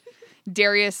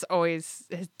Darius always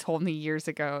has told me years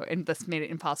ago, and this made it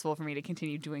impossible for me to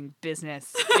continue doing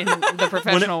business in the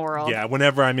professional world. Yeah,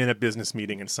 whenever I'm in a business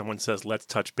meeting and someone says, let's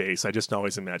touch base, I just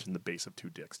always imagine the base of two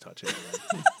dicks touching.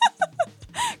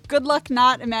 Good luck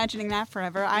not imagining that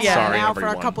forever. I Yeah. have Sorry, now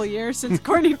everyone. for a couple years since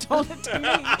Courtney told it to me.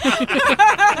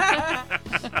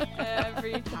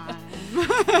 Every time.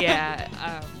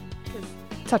 Yeah.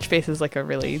 Touch base is like a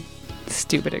really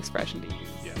stupid expression to use.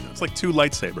 Yeah, it's like two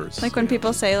lightsabers. Like when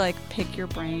people say, like, pick your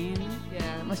brain.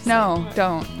 Yeah. I'm like, no,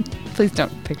 don't. Please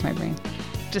don't pick my brain.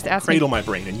 Just ask Cradle me. my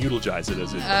brain and utilize it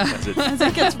as it. As it As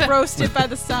it gets roasted by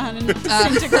the sun and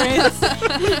disintegrates.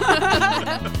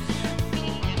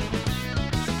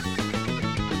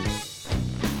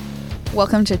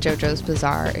 Welcome to JoJo's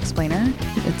Bizarre Explainer.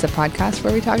 It's a podcast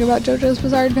where we talk about JoJo's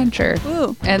Bizarre Adventure.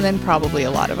 Ooh. And then probably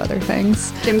a lot of other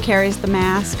things. Jim Carrey's The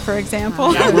Mask, for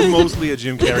example. yeah, we're mostly a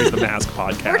Jim Carrey's The Mask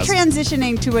podcast. We're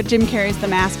transitioning to a Jim Carrey's The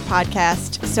Mask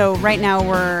podcast. So right now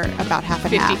we're about half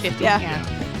and half. 50-50.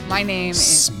 Yeah. My name is...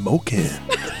 Smoking.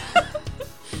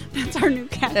 That's our new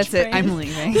catchphrase. That's it. I'm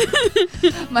leaving.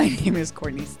 My name is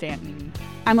Courtney Stanton.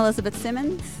 I'm Elizabeth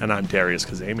Simmons. And I'm Darius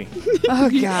Kazemi. Oh,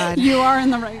 God. You are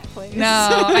in the right place. No,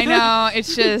 I know.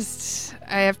 It's just...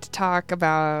 I have to talk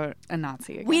about a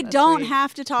Nazi again. We this don't week.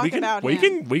 have to talk about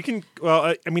him. We can.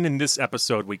 Well, I mean, in this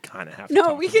episode, we kind of have to. No,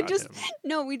 talk we could about just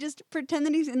him. we just pretend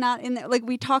that he's not in there. Like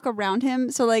we talk around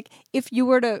him. So like if you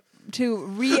were to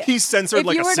He's censored if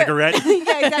like you a were to- cigarette.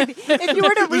 yeah, exactly. If you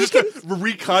were to There's just a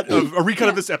recut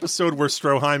of this episode where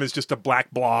Stroheim is just a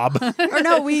black blob. or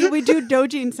no, we do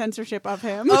Dojin censorship of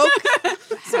him. Okay.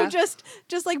 So just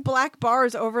like black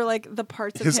bars over like the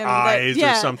parts His of him eyes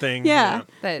that, or something. Yeah.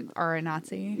 That are a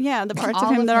Nazi. Yeah, the parts All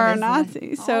of him of that him are a is Nazi.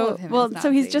 all So of him is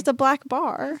so he's Nazi. just a black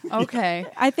bar. Okay.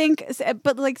 I think,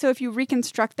 but like, so if you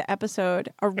reconstruct the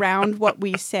episode around what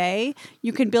we say,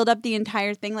 you can build up the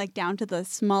entire thing like down to the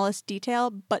smallest detail,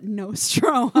 but no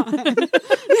Stroheim.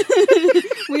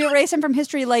 We erase him from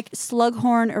history like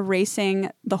Slughorn erasing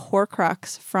the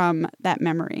Horcrux from that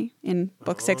memory in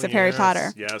Book 6 of Harry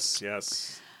Potter.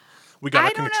 Yes. We got I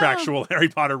a don't know. contractual Harry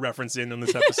Potter reference in on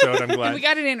this episode. I'm glad. We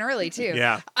got it in early, too.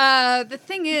 Yeah. The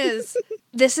thing is,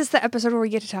 this is the episode where we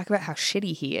get to talk about how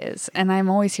shitty he is. And I'm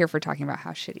always here for talking about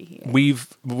how shitty he is.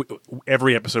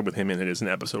 Every episode with him in it is an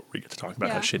episode where we get to talk about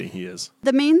how Yeah. shitty he is.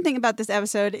 The main thing about this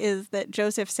episode is that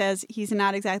Joseph says he's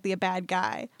not exactly a bad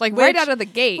guy. Like, right out of the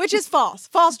gate. Which is false.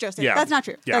 False, Joseph. Yeah. That's not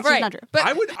true. Yeah. That's just Right. not true. But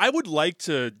I would like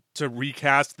to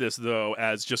recast this though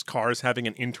as just Cars having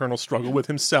an internal struggle with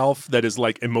himself that is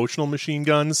like emotional machine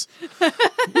guns. no,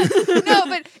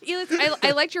 but Elith,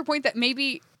 I liked your point that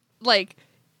maybe, like,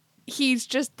 he's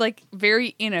just, like,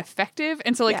 very ineffective.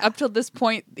 And so, like, Yeah. up till this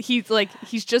point, he's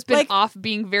just been Like- off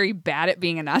being very bad at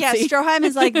being a Nazi. Yeah, Stroheim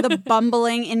is like the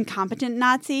bumbling, incompetent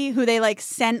Nazi who they like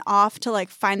sent off to like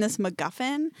find this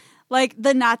MacGuffin. Like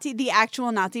the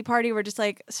actual Nazi party were just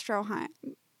like, Stroheim,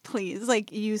 please,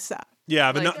 like you suck.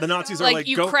 Yeah, Like- the Nazis are like, like,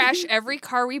 you go crash every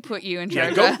car we put you in,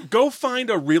 Yeah, Georgia. go find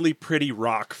a really pretty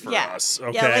rock for Yeah. us.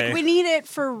 Okay. Yeah, like we need it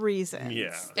for reasons.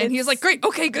 Yeah. And he's It's like, great,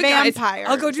 okay, good vampires guys.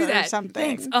 I'll go do or that. something.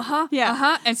 Thanks. Uh-huh. Yeah.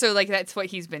 Uh-huh. And so, like, that's what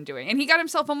he's been doing. And he got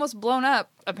himself almost blown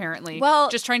up, apparently. Well-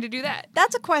 just trying to do that.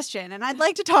 That's a question, and I'd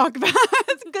like to talk about.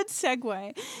 It's a good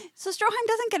segue. So Stroheim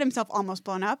doesn't get himself almost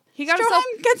blown up. He got Stroheim himself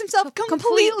gets himself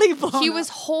completely blown He up. was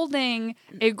holding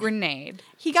a grenade,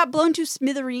 He got blown to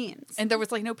smithereens. and there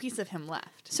was, like, no piece of him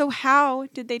left. So how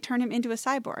did they turn him into a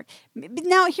cyborg?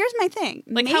 Now here's my thing.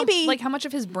 Like, maybe how much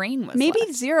of his brain was maybe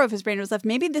left? zero of his brain was left.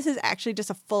 Maybe this is actually just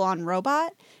a full-on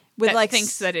robot with That like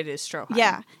thinks that it is Stroheim.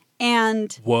 yeah,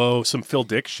 and Whoa, some Phil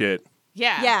Dick shit.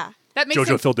 Yeah. yeah. That makes JoJo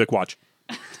him, Phil Dick watch.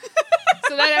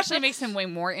 so that actually makes him way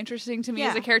more interesting to me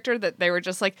as Yeah. a character, that they were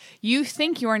just like, you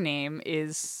think your name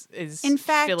is In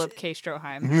fact- Philip K.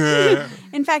 Stroheim.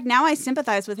 In fact, now I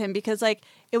sympathize with him because like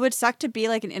it would suck to be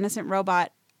like an innocent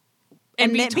robot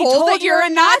And be be told that you're a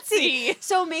Nazi.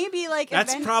 So maybe like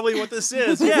That's event- probably what this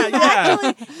is. Yeah, yeah.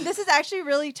 actually, this is actually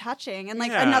really touching and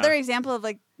like Yeah. another example of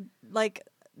like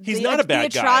He's the- not a the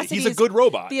bad guy. He's a atrocities- good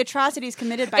robot. The atrocities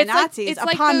committed by It's like- Nazis it's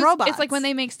like upon those- robots. It's like when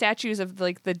they make statues of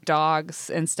like the dogs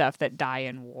and stuff that die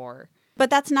in war. but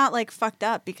that's not like fucked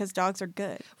up because dogs are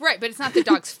good. Right, but it's not the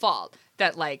dog's fault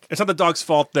that like It's not the dog's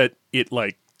fault that it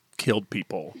like killed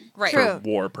people Right. for True.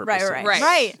 war purposes.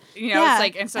 Right. You know, Yeah. it's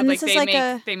like, and so And like this is they like make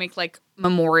a- they make like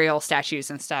memorial statues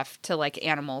and stuff to like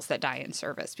animals that die in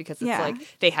service because it's Yeah.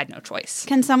 like they had no choice.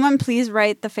 Can someone please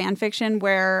write the fan fiction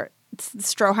where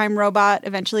Stroheim robot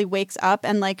eventually wakes up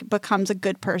and like becomes a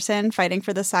good person fighting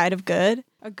for the side of good.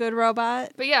 A good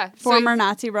robot. But yeah, Former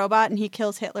Nazi robot, and he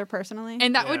kills Hitler personally.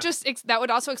 and that would that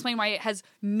would also explain why it has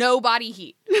no body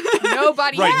heat. No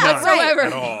body Right, heat none. whatsoever.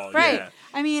 At all. Right. Yeah.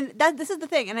 I mean, this is the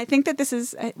thing. And I think that this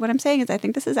is what I'm saying is I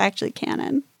think this is actually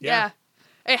canon. Yeah.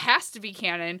 It has to be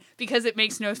canon because it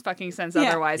makes no fucking sense Yeah.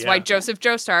 otherwise. Yeah. Why Joseph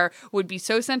Joestar would be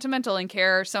so sentimental and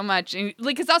care so much. And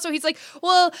like, because also he's like,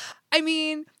 well, I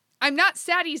mean, I'm not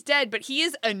sad he's dead, but he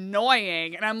is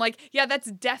annoying. And I'm like, yeah,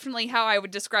 that's definitely how I would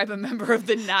describe a member of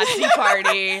the Nazi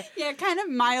party. Yeah, kind of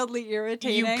mildly You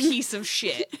irritating. piece of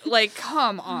shit. Like,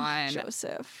 come on.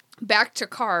 Joseph. Back to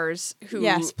Cars, who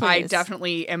Yes, I please.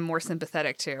 definitely am more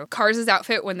sympathetic to. Cars'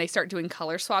 outfit, when they start doing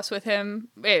color swaps with him,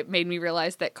 it made me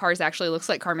realize that Cars actually looks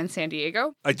like Carmen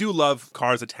Sandiego. I do love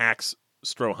Cars attacks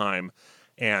Stroheim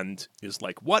and is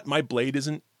like, "What? My blade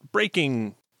isn't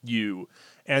breaking you."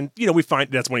 And we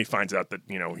find that's when he finds out that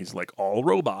he's like all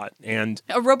robot and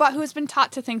A robot who has been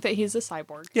taught to think that he's a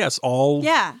cyborg. yes, all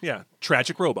Yeah.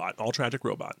 tragic robot, all tragic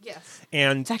robot. Yes.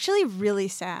 And It's actually really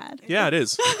sad. yeah, it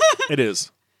is. It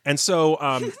is. And so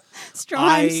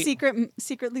Stroheim's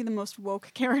secretly the most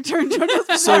woke character in JoJo's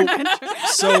Bizarre Adventure.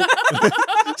 so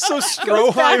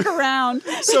Goes back Stroheim around.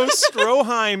 so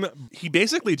Stroheim, he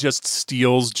basically just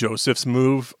steals Joseph's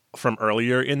move from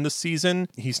earlier in the season.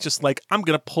 He's just like, I'm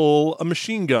going to pull a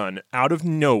machine gun out of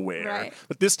nowhere. Right.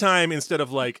 But this time, instead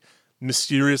of like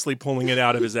mysteriously pulling it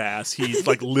out of his ass, he's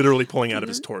like literally pulling out of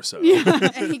his torso.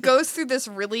 And he goes through this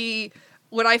really,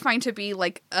 what I find to be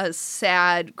like a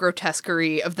sad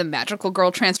grotesquerie of the magical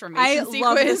girl transformation I sequence.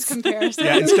 love this comparison.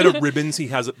 Yeah, instead of ribbons, he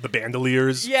has the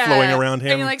bandoliers flowing around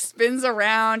him. And he like spins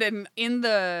around, and in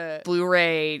the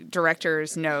Blu-ray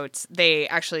director's notes, they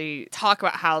actually talk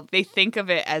about how they think of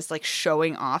it as like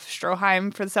showing off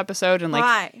Stroheim for this episode, and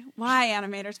like Why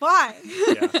animators? Why?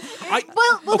 Yeah.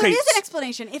 Well, okay, there is an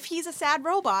explanation. If he's a sad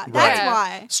robot, that's Right.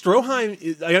 why.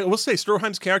 Stroheim, I will say,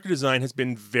 Stroheim's character design has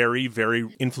been very, very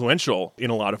influential in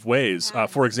a lot of ways.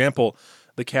 For example,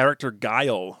 the character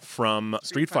Guile from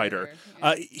Street Fighter.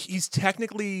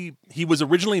 He was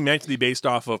originally meant to be based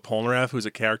off of Polnareff, who's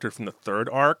a character from the third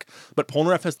arc, but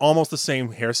Polnareff has almost the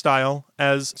same hairstyle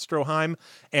as Stroheim,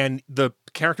 and the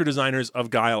character designers of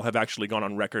Guile have actually gone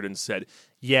on record and said,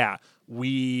 yeah,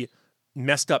 we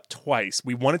messed up twice.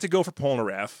 We wanted to go for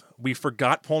Polnareff. We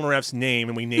forgot Polnareff's name,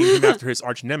 and we named him after his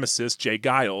arch nemesis, Jay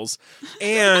Giles.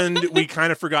 And we kind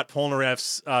of forgot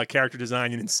Polnareff's character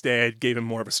design and instead gave him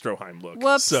more of a Stroheim look.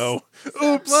 Whoops. So,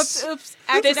 oops. Whoops.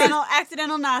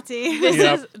 Accidental Nazi.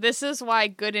 this is why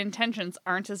good intentions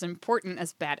aren't as important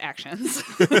as bad actions.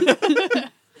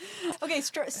 Okay,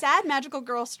 sad magical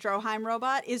girl Stroheim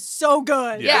robot is so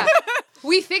good. Yeah.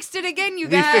 We fixed it again, you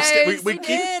We guys. fixed it. We We keep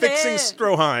did fixing it.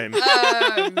 Stroheim.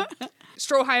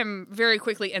 Stroheim very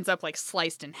quickly ends up like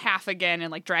sliced in half again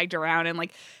and like dragged around, and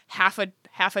like half a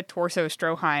torso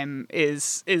Stroheim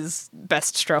is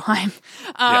best Stroheim.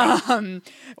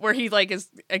 Where he like is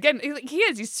again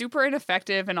he's super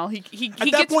ineffective and all he At that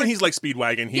gets point, he's like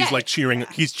Speedwagon. He's Yeah. like cheering.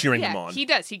 He's cheering him on. He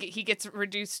does. He gets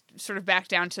reduced sort of back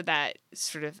down to that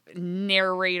sort of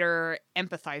narrator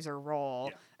empathizer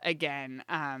role again.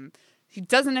 He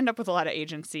doesn't end up with a lot of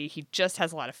agency. He just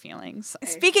has a lot of feelings.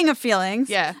 Speaking of feelings,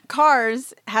 Yeah.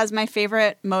 Cars has my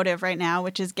favorite motive right now,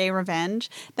 which is gay revenge.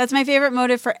 That's my favorite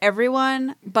motive for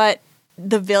everyone, but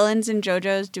the villains in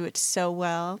JoJo's do it so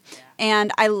well.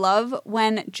 And I love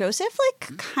when Joseph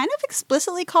like kind of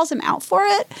explicitly calls him out for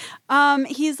it.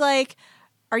 He's like,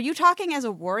 are you talking as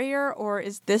a warrior or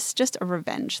is this just a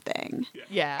revenge thing?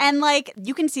 Yeah. And like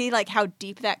you can see like how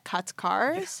deep that cuts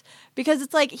Cars because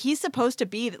it's like he's supposed to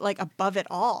be like above it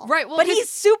all. Right, well, but 'cause- he's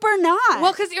super not.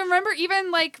 Well, because you remember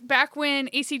even like back when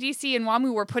AC/DC and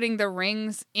WAMU were putting the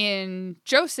rings in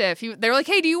Joseph, they were like,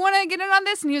 hey, do you want to get in on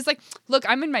this? And he was like, look,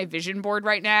 I'm in my vision board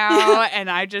right now. And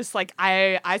I just like,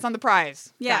 eyes on the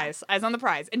prize. Yeah. Guys, eyes on the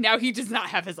prize. And now he does not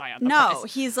have his eye on the No,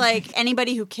 prize. he's like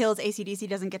anybody who kills AC/DC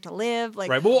doesn't get to live. Like,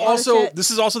 Right. Well, all this also, shit. this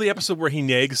is also the episode where he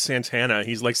nags Santana.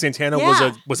 He's like, Santana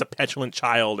Yeah. was a petulant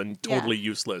child and Yeah. totally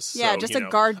useless. Yeah, so, just you a know,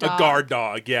 guard dog. A guard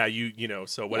dog. Yeah.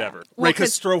 So whatever. Well, Right.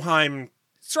 Because Stroheim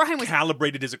Stroheim was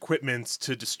calibrated his equipment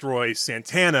to destroy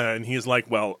Santana, and he's like,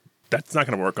 well, that's not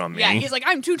going to work on me. Yeah, he's like,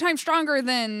 I'm 2 times stronger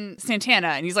than Santana.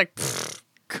 And he's like,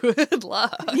 good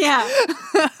luck. yeah,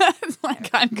 It's like,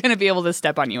 I'm going to be able to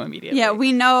step on you immediately. yeah.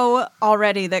 We know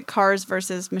already that Cars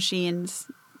versus machines,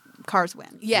 Cars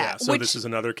win. Yeah. So which, this is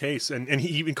another case,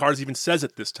 and Cars even says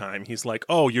it this time. He's like,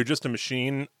 "Oh, you're just a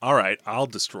machine. All right, I'll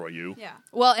destroy you." Yeah.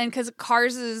 well, and because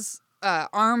Cars's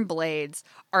arm blades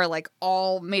are like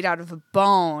all made out of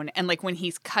bone, and like when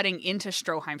he's cutting into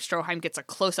Stroheim gets a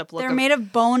close up look. They're made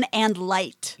of bone and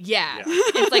light. Yeah.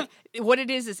 It's like what it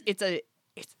is it's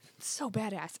so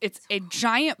badass. It's a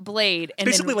giant blade, and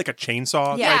Basically then, like a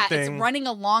chainsaw yeah, type thing. it's running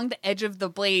along the edge of the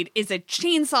blade is a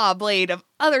chainsaw blade of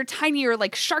other tinier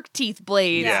like shark teeth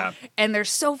blades. Yeah. And they're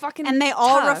so fucking And they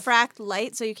all tough. refract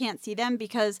light, so you can't see them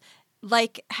because,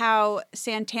 like how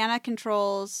Santana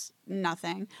controls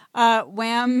nothing,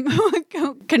 Wham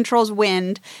controls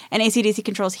wind, and AC/DC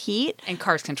controls heat. And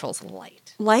Cars controls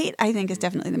light. Light, I think, is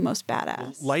definitely the most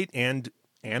badass. Light and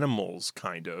animals,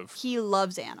 kind of. He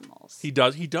loves animals. He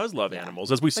does love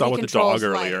animals, as we saw he with the dog controls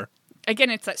light. earlier.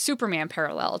 Again, it's that Superman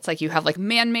parallel. It's like you have like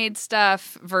man-made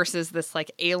stuff versus this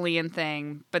like alien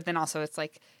thing, but then also it's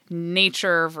like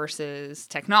nature versus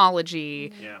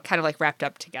technology, kind of like wrapped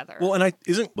up together. Well, and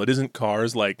isn't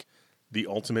Cars like the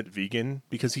ultimate vegan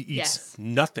because he eats Yes.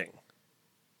 nothing?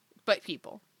 But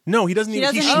people. No, he doesn't. He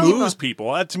doesn't eat schmoos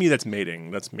people. To me, that's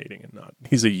mating. That's mating, and not.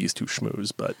 He's a used to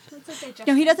schmooze, but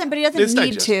No, he doesn't. But he doesn't It's need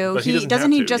digest- to. but he doesn't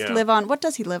doesn't have he to, just yeah. live on? What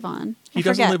does he live on? he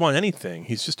doesn't live on anything.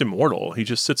 He's just immortal. He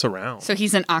just sits around. So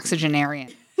he's an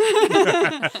oxygenarian.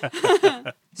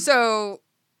 So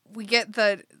we get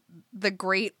the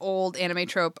great old anime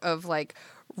trope of like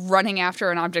running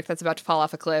after an object that's about to fall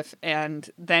off a cliff, and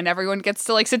then everyone gets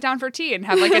to like sit down for tea and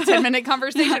have like a 10-minute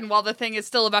conversation while the thing is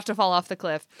still about to fall off the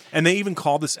cliff. And they even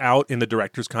call this out in the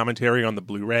director's commentary on the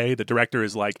Blu-ray. The director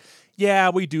is like, yeah,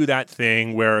 we do that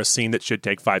thing where a scene that should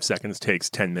take 5 seconds takes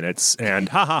 10 minutes, and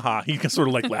ha ha ha. He sort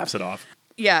of like laughs it off.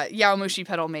 Yeah, Yaomushi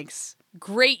Pedal makes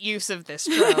great use of this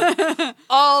trope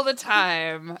all the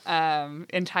time.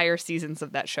 Entire seasons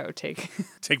of that show take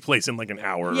Take place in like an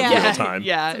hour Yeah. of real time.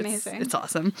 Yeah, It's amazing. It's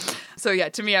awesome. So yeah,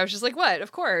 to me, I was just like, "What?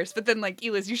 Of course." But then, like,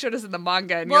 Eliz, you showed us in the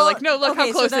manga, and you're like, "No, look how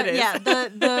close it is." Yeah,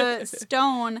 the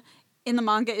stone in the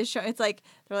manga is shown. It's like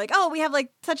they're like, oh, we have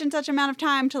like such and such amount of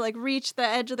time to like reach the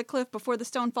edge of the cliff before the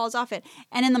stone falls off it.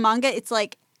 And in the manga, it's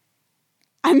like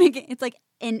it's like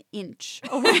an inch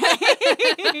away.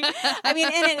 I mean,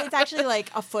 and it's actually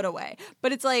like a foot away,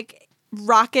 but it's like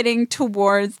rocketing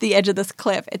towards the edge of this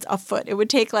cliff. It's a foot. It would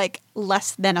take like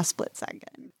less than a split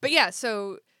second. But yeah,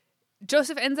 so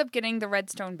Joseph ends up getting the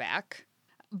red stone back,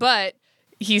 but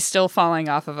he's still falling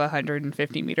off of a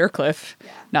 150-meter cliff. Yeah.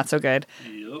 Not so good.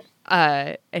 Yep.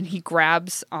 And he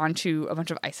grabs onto a bunch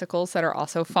of icicles that are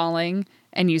also falling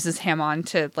and uses Hamon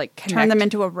to like connect. Turn them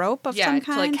into a rope of some kind.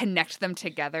 to like connect them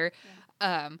together.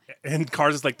 And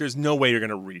Cars is like, there's no way you're going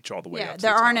to reach all the way Yeah, up. to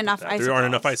there the top aren't of enough that. There aren't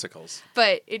enough icicles. icicles.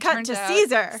 But it Cut turns to out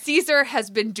Caesar. Caesar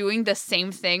has been doing the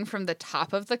same thing from the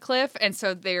top of the cliff, and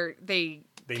so they They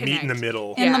connect. meet in the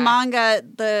middle. In the Yeah. manga,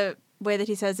 the way that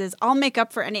he says is, I'll make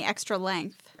up for any extra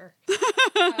length.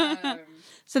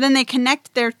 So then they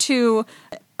connect their two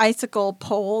icicle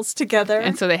poles together.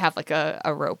 And so they have like a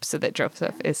rope so that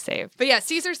Joseph is saved. But yeah,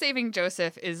 Caesar saving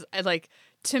Joseph is like,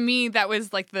 to me, that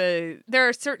was like there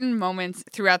are certain moments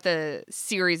throughout the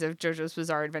series of JoJo's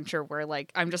Bizarre Adventure where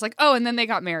like, I'm just like, oh, and then they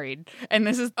got married. And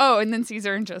this is, oh, and then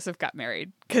Caesar and Joseph got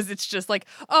married. Because it's just like,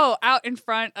 oh, out in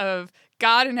front of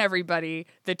God and everybody,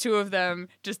 the two of them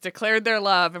just declared their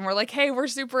love. And we're like, hey, we're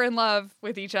super in love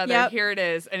with each other. Yep. Here it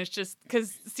is. And it's just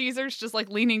because Caesar's just like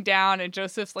leaning down and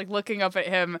Joseph's like looking up at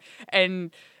him.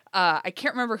 And I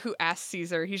can't remember who asked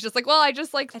Caesar. He's just like, well, I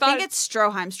just like I thought think it's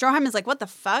Stroheim. Stroheim is like, what the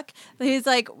fuck? He's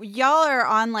like, y'all are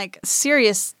on like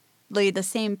seriously the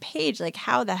same page. Like,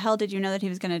 how the hell did you know that he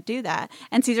was going to do that?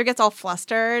 And Caesar gets all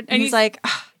flustered. And he's like,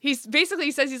 "Ugh." He's basically,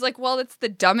 he says, he's like, well, it's the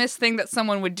dumbest thing that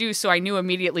someone would do. So I knew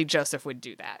immediately Joseph would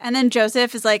do that. And then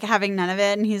Joseph is like having none of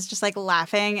it. And he's just like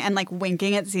laughing and like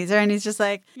winking at Caesar. And he's just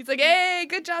like, He's like, hey,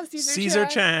 good job, Caesar.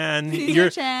 Caesar-chan,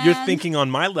 Caesar-chan. you're thinking on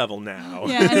my level now.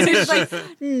 yeah. And Caesar's like,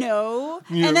 no.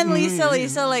 And then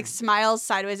Lisa like smiles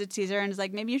sideways at Caesar and is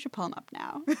like, maybe you should pull him up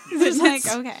now. He's like,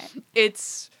 okay.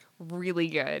 It's really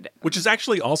good. Which is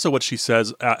actually also what she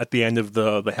says at the end of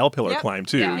the Hell Pillar Yep. climb,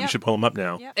 too. Yeah. You should pull him up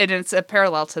now. Yep. And it's a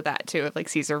parallel to that, too, of like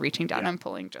Caesar reaching down and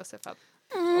pulling Joseph up.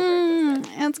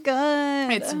 It's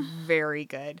good. It's very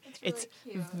good. It's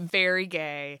very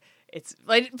gay. It's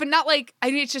like, but not like,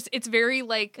 I mean, it's very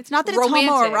like, It's not that it's romantic.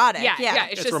 homoerotic. Yeah. Yeah.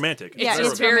 It's It's just romantic. It's Yeah,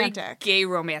 just it's very romantic. gay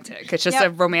romantic. It's just Yep. a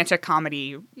romantic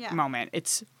comedy Yeah. moment.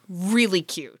 It's really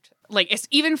cute. Like, it's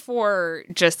even for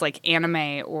just like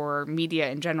anime or media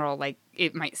in general, like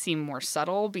it might seem more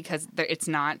subtle because it's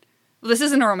not, well, this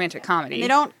isn't a romantic comedy. They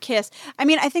don't kiss. I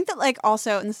mean, I think that like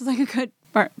also, and this is like a good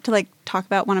part to like talk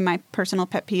about one of my personal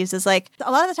pet peeves is like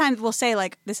a lot of the times we'll say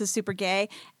like this is super gay,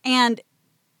 and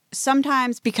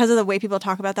sometimes because of the way people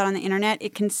talk about that on the internet,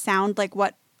 it can sound like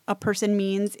what a person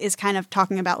means is kind of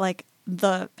talking about like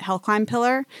the Hellclimb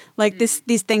pillar. Like these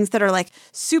things that are like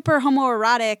super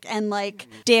homoerotic and like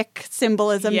dick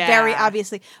symbolism very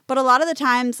obviously. But a lot of the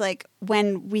times, like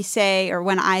when we say or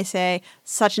when I say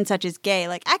such and such is gay,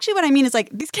 like actually what I mean is like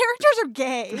these characters are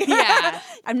gay. Yeah.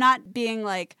 I'm not being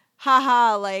like,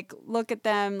 haha, like look at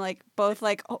them, like both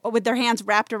like with their hands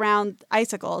wrapped around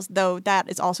icicles, though that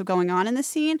is also going on in the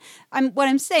scene. What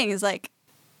I'm saying is like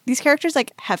these characters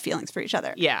like have feelings for each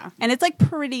other. Yeah. And it's like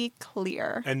pretty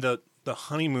clear. And the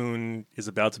honeymoon is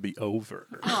about to be over.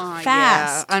 Aw,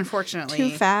 Fast. Yeah, unfortunately. Too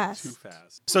fast. Too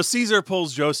fast. So Caesar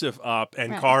pulls Joseph up,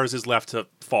 and Cars is left to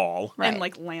fall. Right. And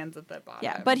like lands at the bottom.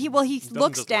 Yeah, but he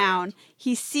looks just down. land.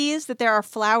 He sees that there are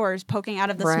flowers poking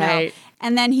out of the snow, Right.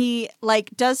 and then he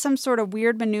like does some sort of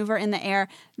weird maneuver in the air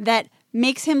that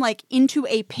makes him like into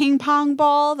a ping pong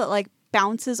ball that like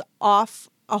bounces off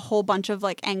a whole bunch of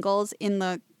like angles in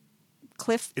the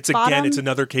cliff. It's bottom. it's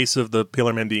another case of the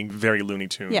Pillar Man being very Looney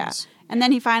Tunes. Yeah, and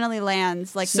then he finally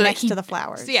lands like So that next to the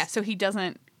flowers. So he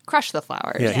doesn't crush the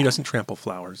flowers. Yeah, he doesn't trample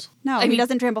flowers. No, I he mean-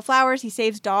 doesn't trample flowers. He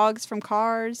saves dogs from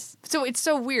cars. So it's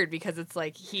so weird because it's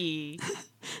like he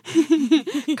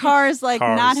Cars, like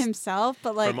Cars. not himself,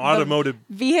 but like From the automotive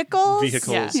vehicles.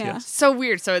 vehicles, Yeah. yes. so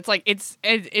weird. So it's like it's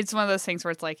one of those things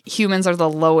where it's like humans are the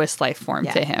lowest life form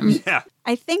Yeah. to him. Yeah.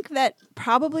 I think that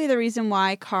probably the reason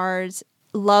why Cars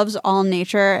loves all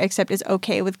nature except is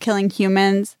okay with killing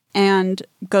humans and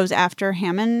goes after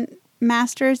Hammond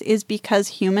masters is because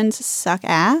humans suck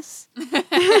ass.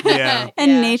 Yeah.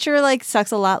 And Yeah. nature like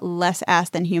sucks a lot less ass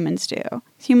than humans do.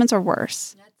 Humans are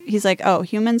worse. He's like, oh,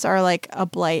 humans are like a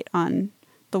blight on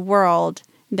the world.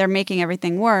 They're making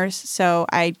everything worse, so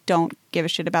I don't give a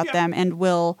shit about Yeah. them and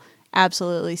will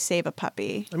absolutely save a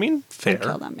puppy I mean, fair. and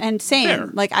kill them. And same, Fair.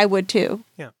 like I would too.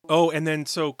 Yeah. Oh, and then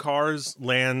so Cars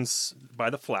lands by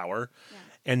the flower,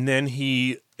 and then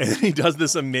he does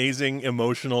this amazing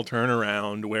emotional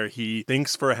turnaround where he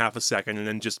thinks for a half a second and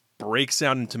then just breaks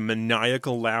out into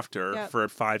maniacal laughter Yep. for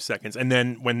 5 seconds, and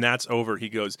then when that's over, he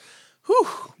goes, "Whew,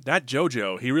 that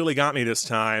JoJo, he really got me this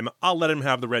time. I'll let him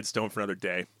have the red stone for another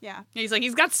day." Yeah. He's like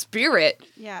he's got spirit.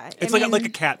 Yeah. It's like a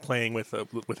cat playing with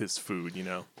his food, you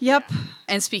know, Yep.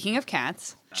 And speaking of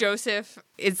cats, Joseph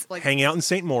is like hanging out in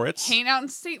St. Moritz. hanging out in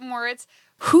St. Moritz.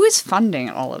 Who is funding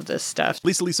all of this stuff?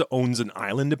 Lisa owns an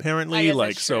island I apparently, guess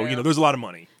like that's so true. there's a lot of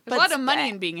money. There's a But lot of money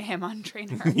that- in being a ham-on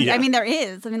trainer. Yeah. I mean, there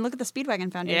is. I mean, look at the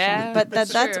Speedwagon Foundation. Yeah, but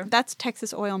that's true. that's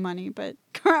Texas oil money. But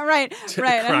right.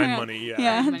 Crime money, yeah.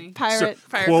 Yeah. Money. Pirate,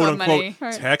 Fire Quote Club unquote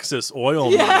money. Texas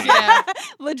oil Yeah. money. Yeah.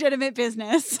 legitimate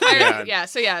business.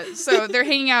 Yeah. So they're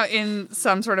hanging out in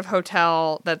some sort of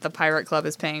hotel that the Pirate Club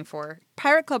is paying for.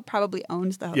 Pirate Club probably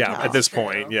owns the hotel. Yeah, at this True.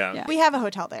 point, yeah. Yeah. We have a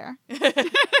hotel there.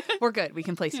 We're good. We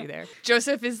can place you there.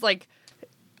 Joseph is like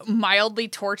mildly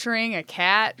torturing a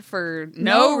cat for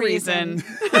no No reason. reason.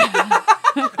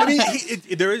 I mean,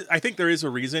 I think there is a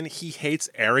reason. He hates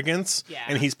arrogance, Yeah.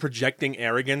 and he's projecting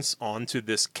arrogance onto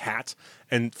this cat,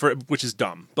 which is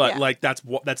dumb. But Yeah. like that's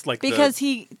like Because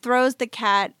he throws the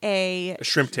cat a the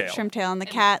shrimp tail. shrimp tail, and the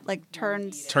cat like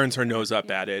turns. Turns her nose up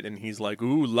at it, and he's like,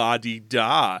 "Ooh, la di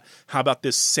da! How about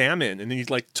this salmon?" And then he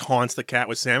like taunts the cat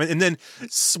with salmon, and then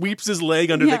sweeps his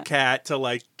leg under Yeah. the cat to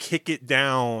like kick it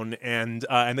down, and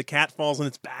the cat falls on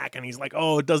its back, and he's like,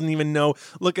 "Oh, it doesn't even know.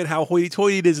 Look at how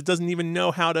hoity-toity it is. It doesn't even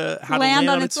know how to land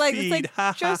on its legs. feet." It's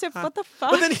like, Joseph, what the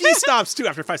fuck? But then he stops too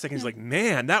after 5 seconds. He's like,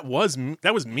 "Man, that was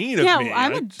mean of yeah, me.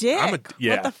 I'm a dick.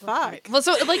 yeah." What the fuck? Well,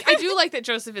 so like I do like that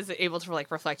Joseph is able to like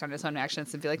reflect on his own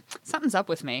actions and be like, something's up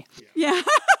with me. Yeah.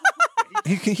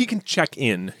 He can check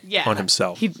in Yeah, on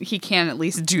himself. He can at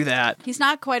least do that. He's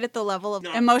not quite at the level of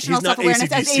emotional he's not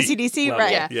self-awareness as AC/DC ACDC, level.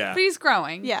 right? Yeah. Yeah. But he's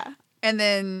growing. Yeah. And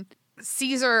then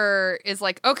Caesar is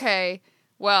like, okay,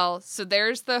 well, so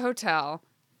there's the hotel.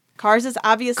 Cars is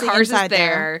obviously Cars is inside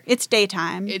there. It's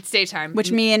daytime, It's daytime.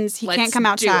 which means he Let's can't come do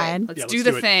it. outside. Let's Yeah, do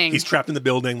the it. thing. He's trapped in the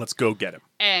building. Let's go get him.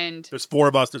 and There's 4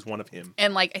 of us. There's 1 of him.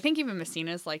 like I think even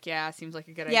Messina's like, yeah, seems like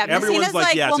a good Yeah, idea. Everyone's Messina's like,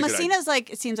 like, yeah, it's well, a good Messina's like,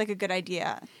 it seems like a good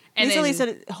idea. And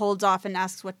Lisa holds off and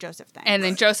asks what Joseph thinks. And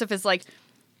then Joseph is like,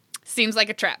 seems like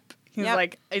a trap.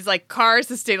 Yep. He's like, Cars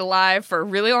has stayed alive for a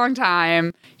really long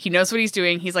time. He knows what he's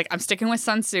doing. He's like, I'm sticking with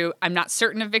Sun Tzu. I'm not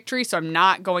certain of victory, so I'm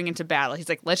not going into battle. He's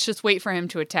like, let's just wait for him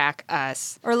to attack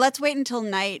us. or let's wait until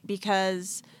night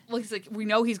because, Well, he's like, we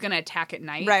know he's going to attack at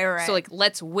night. Right. So like,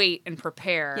 let's wait and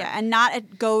prepare. yeah, and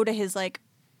not go to his like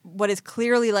what is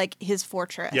clearly like his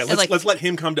fortress. Yeah, like- let's let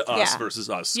him come to us Yeah. versus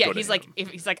us. Yeah, go to he's him. like, if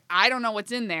he's like, I don't know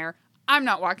what's in there. I'm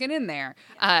not walking in there.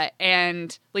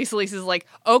 And Lisa's like,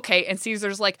 okay. And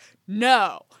Caesar's like,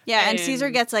 no. Yeah, and Caesar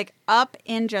gets like up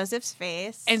in Joseph's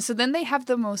face. And so then they have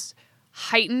the most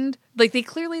heightened, like they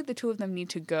clearly, the two of them need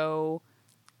to go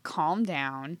calm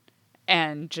down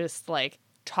and just like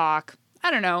talk,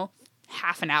 I don't know,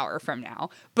 half an hour from now.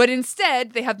 But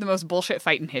instead, they have the most bullshit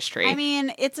fight in history. I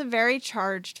mean, it's a very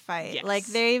charged fight. Yes. Like,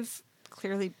 they've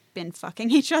clearly been fucking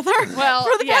each other Well,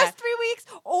 for the yeah. past 3 weeks,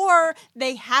 or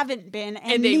they haven't been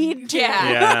and they need to.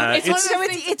 Yeah, It's one of So those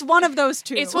things- it's one of those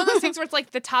two. It's one of those things where it's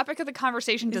like the topic of the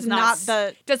conversation does Is not not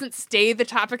the- doesn't stay the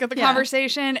topic of the Yeah.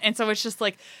 conversation, and so it's just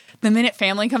like the minute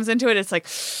family comes into it, it's like,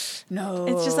 no.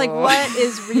 It's just like, what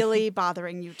is really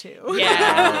bothering you two?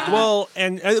 Yeah. Well,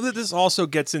 and this also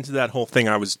gets into that whole thing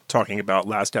I was talking about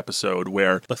last episode,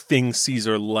 where the thing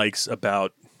Caesar likes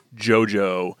about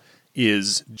JoJo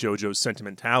is JoJo's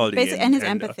sentimentality And his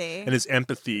empathy. and his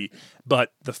empathy.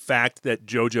 But the fact that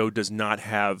JoJo does not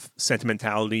have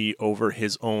sentimentality over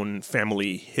his own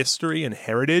family history and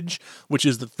heritage, which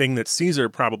is the thing that Caesar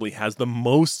probably has the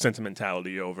most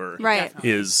sentimentality over, Right.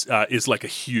 is like a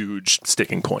huge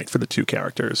sticking point for the two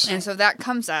characters. And so that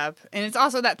comes up, and it's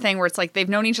also that thing where it's like they've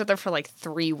known each other for like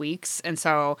 3 weeks, and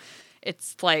so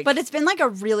it's like, But it's been like a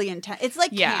really intense. It's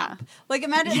like Yeah. camp. Like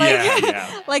imagine, Yeah, like,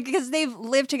 yeah. like because they've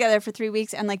lived together for 3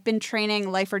 weeks and like been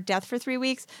training life or death for 3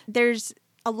 weeks. There's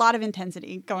a lot of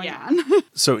intensity going Yeah. on.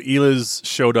 So Eliz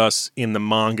showed us in the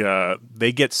manga,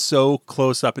 they get so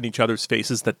close up in each other's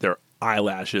faces that their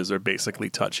eyelashes are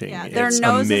basically touching. Yeah, their It's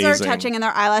noses amazing. are touching and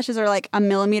their eyelashes are like a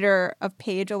millimeter of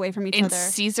page away from each and other.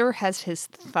 Caesar has his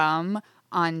thumb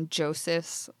on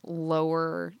Joseph's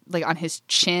lower, like on his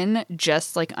chin,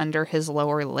 just like under his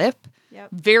lower lip. Yep.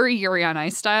 Very Yuri on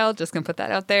Ice style. Just gonna put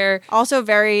that out there. Also,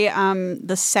 very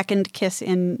the second kiss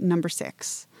in number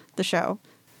 6, the show.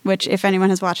 Which, if anyone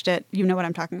has watched it, you know what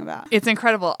I'm talking about. It's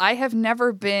incredible. I have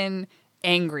never been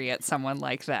angry at someone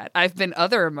like that. I've been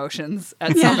other emotions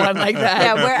at someone like that.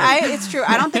 Yeah, it's true.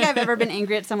 I don't think I've ever been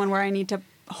angry at someone where I need to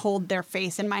hold their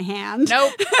face in my hand.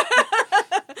 Nope.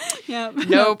 Yeah.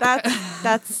 Nope.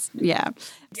 That's yeah.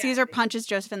 Caesar punches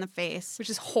Joseph in the face. Which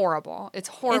is horrible. It's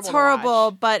horrible. It's to horrible,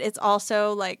 watch. but it's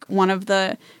also like one of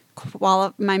the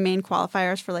my main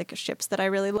qualifiers for like ships that I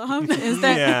really love is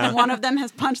that Yeah. one of them has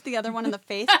punched the other one in the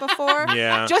face before.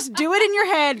 Yeah. Just do it in your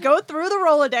head. Go through the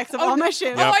Rolodex of all my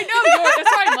ships. Oh, I know. That's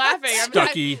why I'm laughing.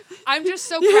 Stucky. I'm just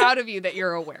so proud of you that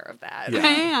you're aware of that. Yeah. I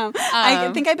am.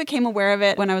 I think I became aware of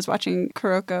it when I was watching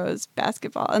Kuroko's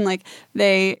basketball, and like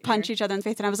they punch each other in the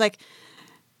face, and I was like,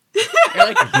 You're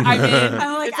like, I'm in.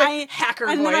 I'm like, It's like hacker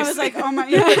and voice. then I was like, oh my,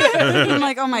 I'm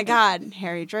like, oh my God,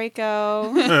 Harry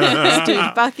Draco,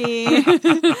 Steve Bucky,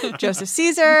 Joseph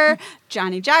Caesar,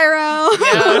 Johnny Gyro.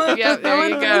 yeah, there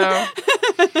you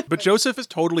go. But Joseph is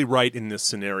totally right in this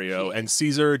scenario, and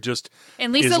Caesar just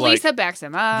And is Lisa like, backs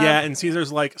him up. yeah, and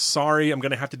Caesar's like, sorry, I'm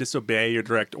going to have to disobey your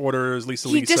direct orders, Lisa.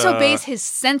 He disobeys his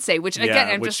sensei, which again,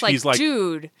 I'm which just like, he's like,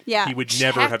 dude, Yeah. he would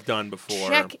never Check- have done before.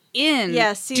 check in.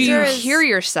 Yeah, Do Caesar you is- hear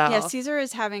yourself? Yeah, Caesar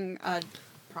is having a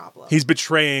problem. He's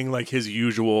betraying like his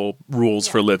usual rules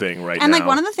for living right And now. like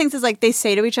one of the things is like they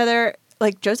say to each other,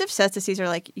 like Joseph says to Caesar,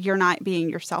 like, you're not being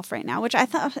yourself right now, which I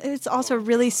thought it's also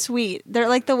really sweet. They're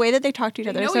like the way that they talk to each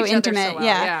other is know so each other intimate. so well,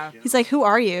 yeah. yeah. He's like, who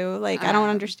are you? Like, I don't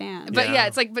understand. But Yeah. yeah,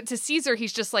 it's like, but to Caesar,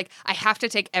 he's just like, I have to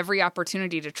take every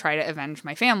opportunity to try to avenge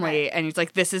my family. And he's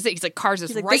like, this is it. He's like, Kars is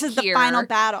He's like, right this is here. the final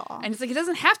battle. And it's like, it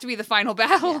doesn't have to be the final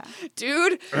battle,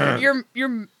 dude.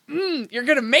 You're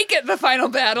gonna make it the final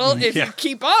battle if Yeah. you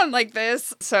keep on like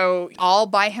this. So all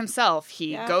by himself,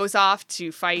 he Yeah. goes off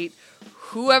to fight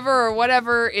whoever or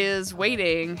whatever is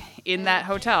waiting in that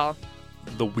hotel.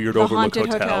 the weird The Overlook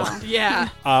haunted Hotel. hotel. Yeah.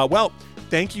 Well,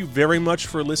 thank you very much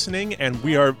for listening, and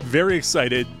we are very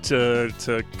excited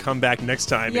to come back next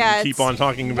time Yeah, and keep it's on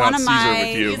talking one about of Caesar my-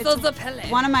 with you. It's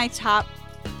one of my top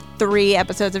 3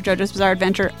 episodes of JoJo's Bizarre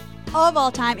Adventure of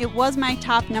all time. It was my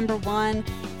top number 1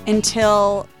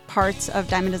 until parts of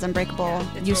Diamond is Unbreakable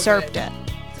It's usurped real it.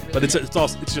 But it's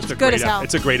just a good great as hell.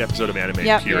 it's a great episode of anime.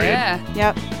 Yep. Period. Yeah.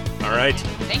 Yep. All right.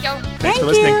 Thank you. Thanks for Thank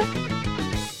listening. you.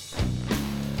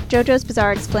 JoJo's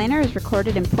Bizarre Explainer is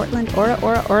recorded in Portland,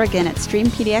 Ora, Oregon at Stream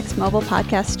PDX Mobile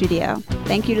Podcast Studio.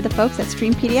 Thank you to the folks at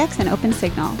Stream PDX and Open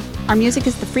Signal. Our music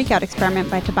is The Freakout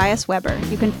Experiment by Tobias Weber.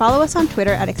 You can follow us on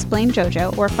Twitter at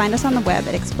ExplainJoJo or find us on the web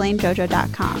at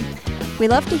explainjojo.com. We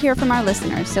love to hear from our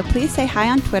listeners, so please say hi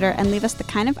on Twitter and leave us the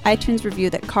kind of iTunes review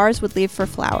that Kars would leave for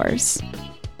flowers.